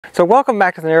So welcome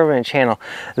back to the NeuroVision channel.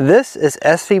 This is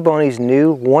SVBONY's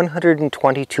new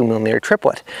 122mm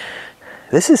triplet.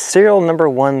 This is serial number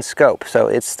 1 scope, so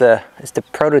it's the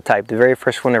prototype, the very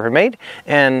first one ever made,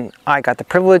 and I got the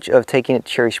privilege of taking it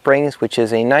to Cherry Springs, which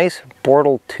is a nice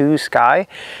Bortle 2 sky,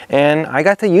 and I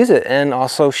got to use it and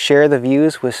also share the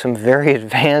views with some very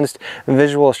advanced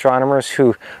visual astronomers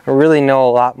who really know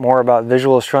a lot more about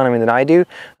visual astronomy than I do.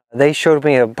 They showed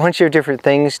me a bunch of different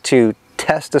things to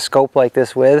test a scope like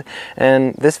this with,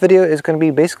 and this video is going to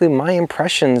be basically my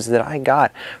impressions that I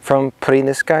got from putting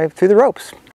this guy through the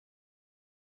ropes.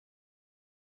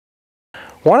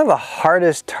 One of the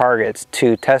hardest targets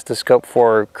to test the scope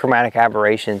for chromatic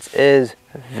aberrations is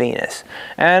Venus,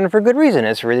 and for good reason.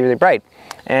 It's really bright,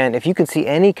 and if you can see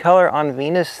any color on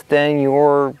Venus, then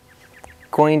you're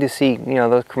going to see,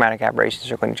 those chromatic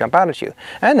aberrations are going to jump out at you.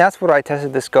 And that's what I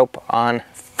tested the scope on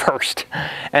first.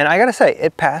 And I gotta say,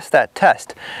 it passed that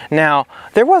test. Now,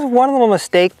 there was one little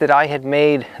mistake that I had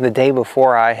made the day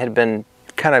before. I had been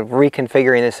kind of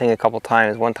reconfiguring this thing a couple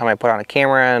times. One time I put on a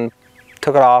camera and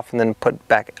took it off and then put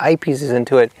back eyepieces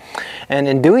into it. And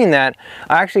in doing that,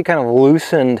 I actually kind of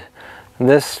loosened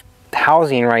this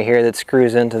housing right here that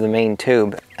screws into the main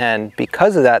tube, and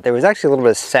because of that there was actually a little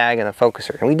bit of sag in the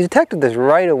focuser, and we detected this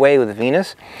right away with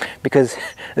Venus, because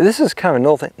this is kind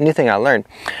of a new thing I learned.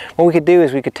 What we could do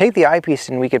is we could take the eyepiece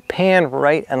and we could pan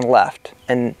right and left,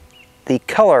 and the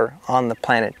color on the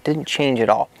planet didn't change at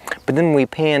all, but then when we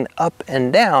panned up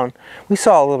and down we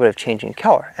saw a little bit of change in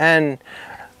color, and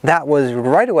that was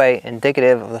right away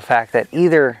indicative of the fact that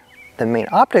either the main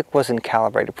optic wasn't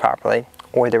calibrated properly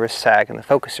or there was sag in the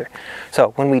focuser. So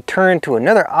when we turned to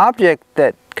another object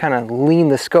that kind of leaned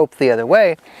the scope the other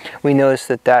way, we noticed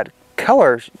that that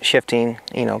color shifting,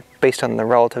 based on the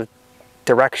relative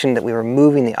direction that we were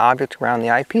moving the object around the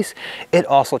eyepiece, it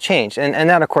also changed. And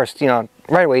that, of course,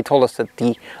 right away told us that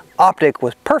the optic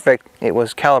was perfect, it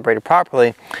was calibrated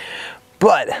properly,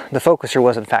 but the focuser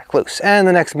was in fact loose. And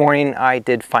the next morning I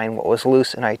did find what was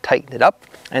loose and I tightened it up,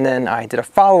 and then I did a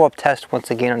follow-up test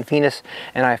once again on Venus,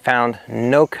 and I found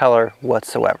no color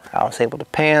whatsoever. I was able to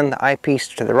pan the eyepiece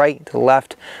to the right, to the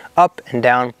left, up and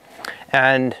down,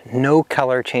 and no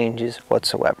color changes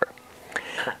whatsoever.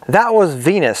 That was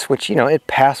Venus, which, it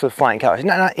passed with flying colors.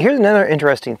 Now, here's another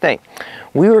interesting thing.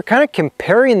 We were kind of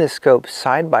comparing the scope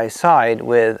side by side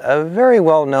with a very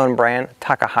well-known brand,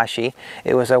 Takahashi.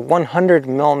 It was a 100mm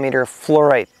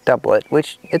fluorite doublet,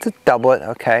 which it's a doublet,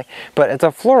 okay, but it's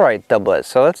a fluorite doublet,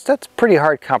 so that's pretty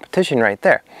hard competition right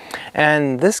there.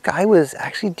 And this guy was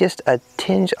actually just a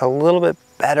tinge a little bit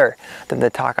better than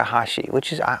the Takahashi,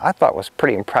 which is I thought was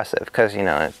pretty impressive, because,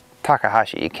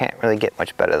 Takahashi, you can't really get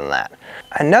much better than that.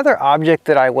 Another object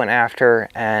that I went after,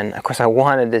 and of course I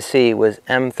wanted to see, was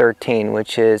M13,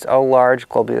 which is a large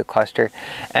globular cluster.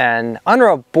 And under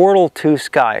a Bortle 2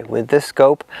 sky with this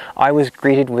scope, I was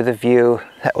greeted with a view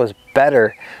that was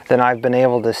better than I've been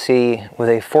able to see with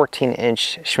a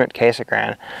 14-inch Schmidt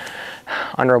Cassegrain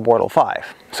under a Bortle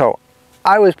 5. So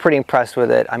I was pretty impressed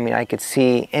with it. I mean, I could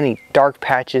see any dark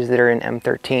patches that are in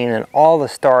M13, and all the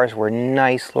stars were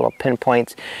nice little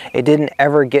pinpoints. It didn't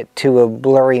ever get to a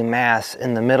blurry mass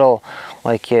in the middle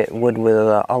like it would with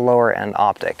a lower end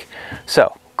optic.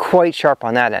 So quite sharp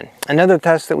on that end. Another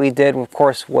test that we did, of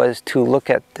course, was to look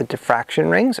at the diffraction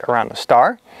rings around the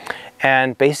star,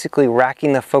 and basically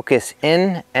racking the focus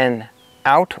in and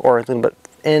out, or a little bit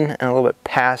in and a little bit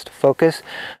past focus.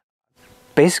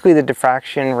 Basically, the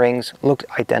diffraction rings looked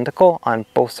identical on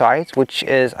both sides, which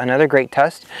is another great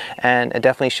test, and it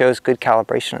definitely shows good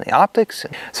calibration on the optics.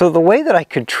 So the way that I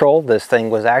controlled this thing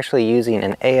was actually using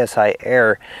an ASI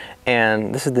Air,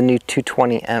 and this is the new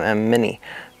 220mm Mini,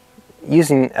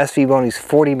 using SVBONY's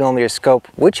 40mm scope,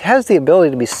 which has the ability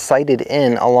to be sighted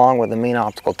in along with the main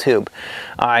optical tube.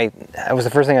 That was the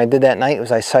first thing I did that night,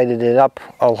 was I sighted it up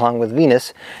along with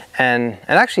Venus, and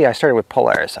actually I started with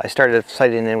Polaris. I started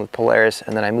sighting in with Polaris,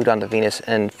 and then I moved on to Venus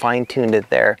and fine-tuned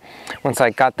it there. Once I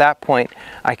got that point,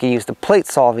 I could use the plate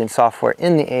solving software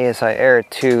in the ASI Air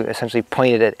to essentially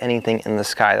point it at anything in the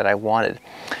sky that I wanted.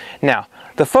 Now,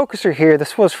 the focuser here,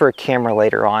 this was for a camera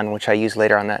later on, which I used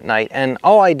later on that night, and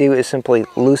all I do is simply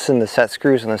loosen the set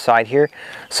screws on the side here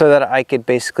so that I could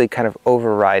basically kind of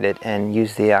override it and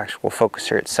use the actual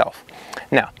focuser itself.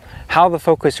 Now, how the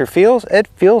focuser feels, it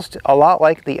feels a lot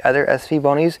like the other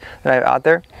SVBONYs that I have out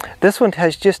there. This one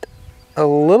has just a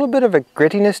little bit of a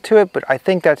grittiness to it, but I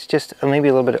think that's just maybe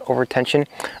a little bit of over tension.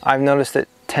 I've noticed that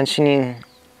tensioning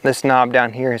this knob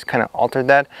down here has kind of altered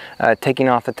that. Taking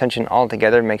off the tension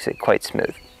altogether makes it quite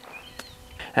smooth.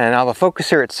 And now the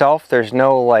focuser itself, there's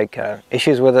no like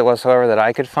issues with it whatsoever that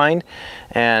I could find,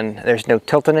 and there's no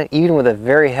tilt in it. Even with a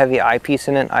very heavy eyepiece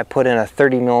in it, I put in a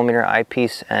 30mm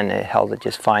eyepiece and it held it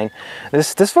just fine.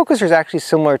 This focuser is actually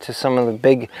similar to some of the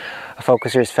big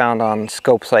focusers found on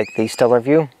scopes like the Stellar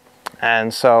View,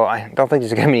 and so I don't think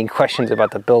there's going to be any questions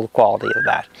about the build quality of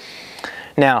that.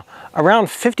 Now, around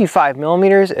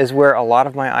 55mm is where a lot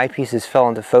of my eyepieces fell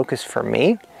into focus for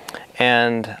me,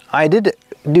 and I did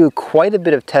do quite a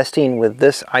bit of testing with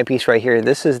this eyepiece right here.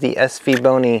 This is the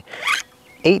SVBONY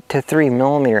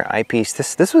 8-3mm eyepiece.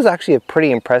 This was actually a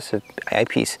pretty impressive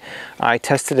eyepiece. I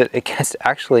tested it against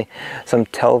actually some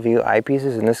Telview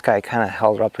eyepieces, and this guy kind of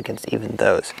held up against even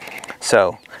those.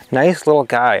 So nice little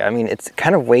guy. I mean, it's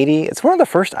kind of weighty. It's one of the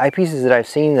first eyepieces that I've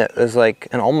seen that is like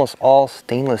an almost all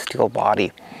stainless steel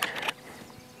body.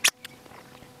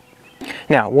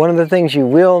 Now, one of the things you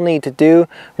will need to do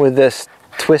with this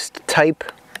twist type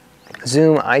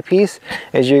zoom eyepiece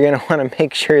is you're going to want to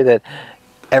make sure that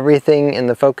everything in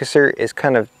the focuser is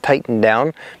kind of tightened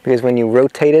down, because when you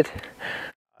rotate it,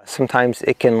 sometimes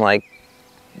it can like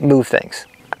move things.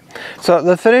 So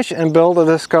the finish and build of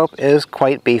this scope is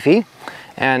quite beefy,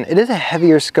 and it is a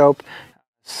heavier scope,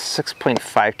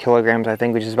 6.5 kilograms I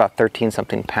think, which is about 13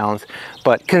 something pounds.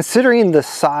 But considering the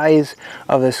size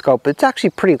of this scope, it's actually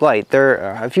pretty light. There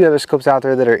are a few other scopes out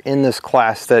there that are in this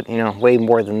class that, you know, weigh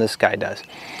more than this guy does.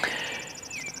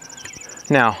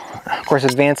 Now, of course,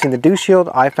 advancing the dew shield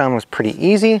I found was pretty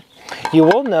easy. You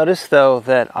will notice though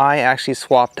that I actually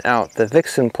swapped out the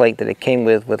Vixen plate that it came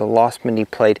with a Losmandy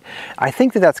plate. I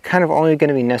think that that's kind of only going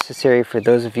to be necessary for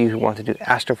those of you who want to do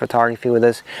astrophotography with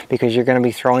this, because you're going to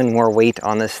be throwing more weight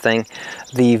on this thing.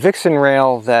 The Vixen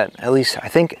rail that at least I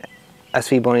think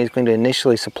SVBONY is going to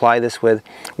initially supply this with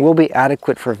will be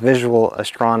adequate for visual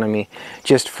astronomy.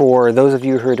 Just for those of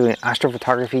you who are doing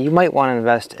astrophotography, you might want to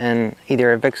invest in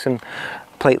either a Vixen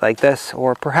plate like this,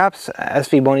 or perhaps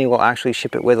SVBONY will actually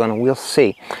ship it with one, and we'll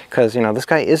see, because you know, this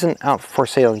guy isn't out for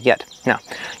sale yet. Now,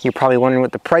 you're probably wondering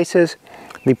what the price is.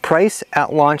 The price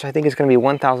at launch I think is going to be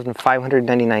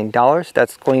 $1,599.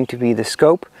 That's going to be the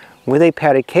scope with a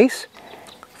padded case,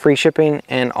 free shipping,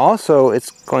 and also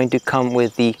it's going to come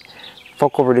with the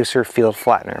focal reducer field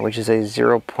flattener, which is a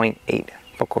 0.8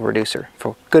 focal reducer,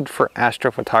 good for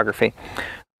astrophotography.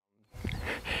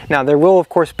 Now, there will of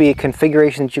course be a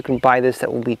configuration that you can buy this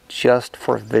that will be just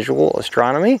for visual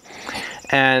astronomy,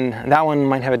 and that one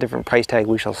might have a different price tag.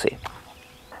 We shall see.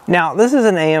 Now, this is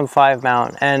an AM5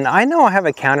 mount, and I know I have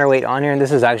a counterweight on here, and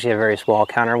this is actually a very small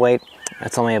counterweight.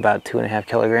 It's only about 2.5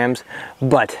 kilograms,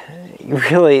 but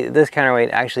really this counterweight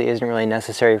actually isn't really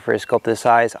necessary for a scope this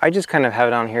size. I just kind of have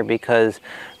it on here because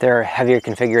there are heavier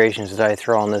configurations that I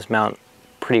throw on this mount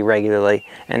pretty regularly,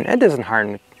 and it doesn't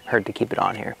hurt to keep it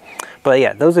on here. But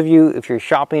yeah, those of you, if you're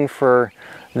shopping for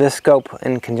this scope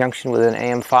in conjunction with an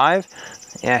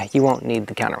AM5, yeah, you won't need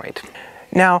the counterweight.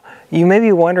 Now, you may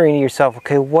be wondering to yourself,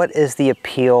 okay, what is the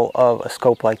appeal of a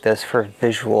scope like this for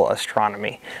visual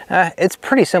astronomy? It's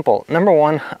pretty simple. Number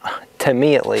one, to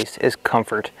me at least, is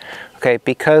comfort. Okay,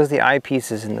 because the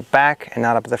eyepiece is in the back and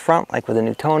not up at the front, like with a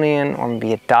Newtonian or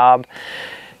maybe a Dob,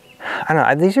 I don't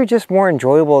know, these are just more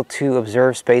enjoyable to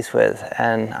observe space with,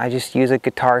 and I just use a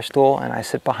guitar stool and I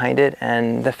sit behind it,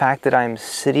 and the fact that I'm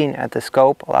sitting at the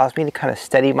scope allows me to kind of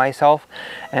steady myself,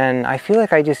 and I feel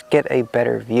like I just get a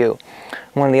better view.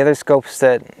 One of the other scopes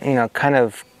that, you know, kind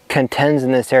of contends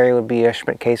in this area would be a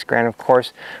Schmidt-Case Grand, of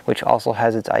course, which also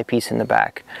has its eyepiece in the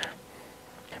back.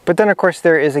 But then of course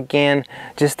there is again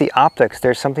just the optics.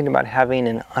 There's something about having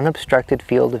an unobstructed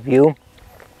field of view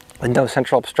with no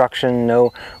central obstruction,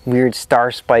 no weird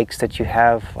star spikes that you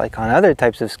have like on other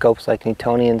types of scopes like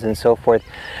Newtonians and so forth.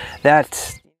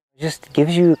 That just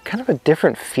gives you kind of a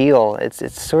different feel.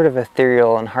 It's sort of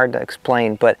ethereal and hard to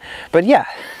explain, but yeah,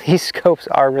 these scopes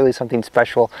are really something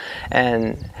special.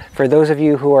 And for those of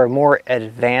you who are more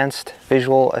advanced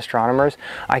visual astronomers,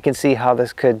 I can see how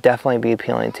this could definitely be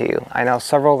appealing to you. I know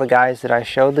several of the guys that I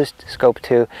showed this scope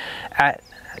to at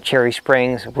Cherry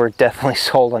Springs were definitely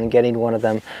sold on getting one of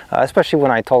them, especially when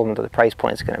I told them what the price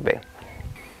point is going to be.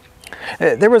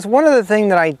 There was one other thing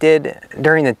that I did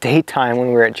during the daytime when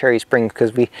we were at Cherry Springs,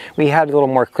 because we had a little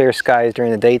more clear skies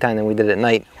during the daytime than we did at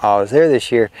night while I was there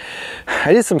this year.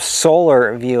 I did some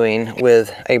solar viewing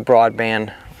with a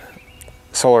broadband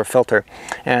solar filter,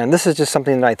 and this is just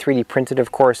something that I 3D printed.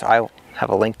 Of course, I'll have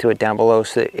a link to it down below,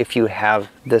 so that if you have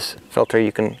this filter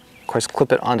you can of course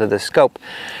clip it onto the scope.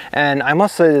 And I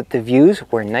must say that the views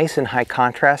were nice and high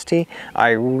contrasty.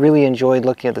 I really enjoyed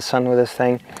looking at the sun with this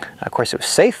thing. Of course, it was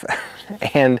safe.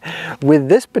 And with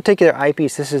this particular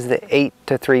eyepiece, this is the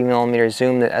 8-3mm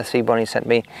zoom that SVBONY sent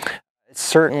me. It's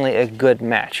certainly a good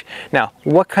match. Now,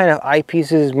 what kind of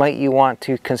eyepieces might you want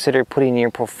to consider putting in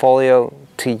your portfolio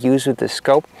to use with this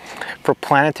scope? For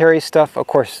planetary stuff, of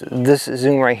course, this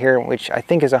zoom right here, which I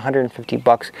think is 150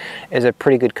 bucks, is a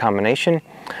pretty good combination.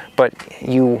 But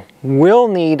you will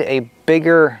need a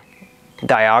bigger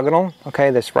diagonal,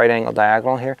 okay, this right angle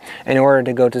diagonal here, in order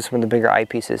to go to some of the bigger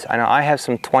eyepieces. I know I have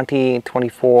some 20,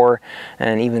 24,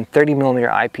 and even 30 millimeter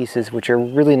eyepieces, which are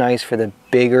really nice for the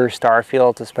bigger star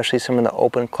fields, especially some of the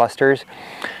open clusters,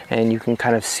 and you can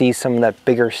kind of see some of that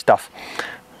bigger stuff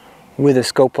with a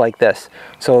scope like this.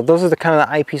 So those are the kind of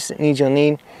the eyepiece needs you'll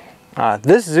need.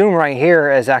 This zoom right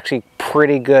here is actually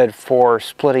pretty good for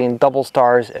splitting double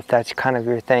stars if that's kind of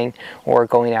your thing, or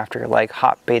going after like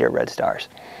hot beta red stars.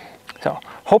 So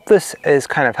hope this is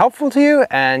kind of helpful to you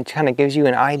and kind of gives you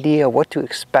an idea what to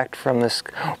expect from this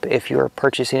scope if you're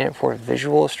purchasing it for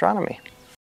visual astronomy.